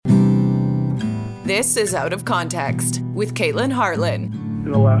This is Out of Context with Caitlin Hartland.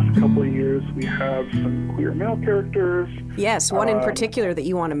 In the last couple of years, we have some queer male characters. Yes, one in particular that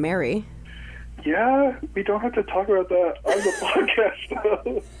you want to marry. Yeah, we don't have to talk about that on the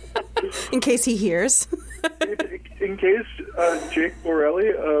podcast. In case he hears. In case Jake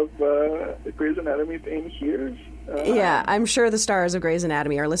Borelli of Grey's Anatomy fame hears. Yeah, I'm sure the stars of Grey's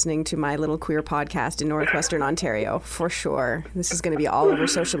Anatomy are listening to my little queer podcast in Northwestern Ontario, for sure. This is going to be all over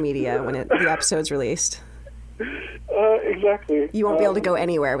social media when the episode's released. Exactly. You won't be able to go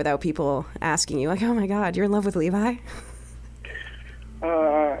anywhere without people asking you, like, oh my God, you're in love with Levi?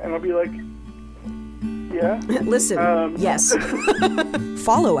 And I'll be like, yeah. Listen, yes.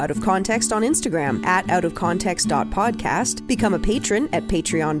 Follow Out of Context on Instagram at outofcontext.podcast. Become a patron at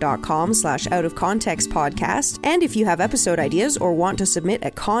patreon.com/outofcontextpodcast. And if you have episode ideas or want to submit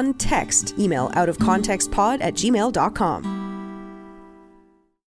a context, email outofcontextpod@gmail.com.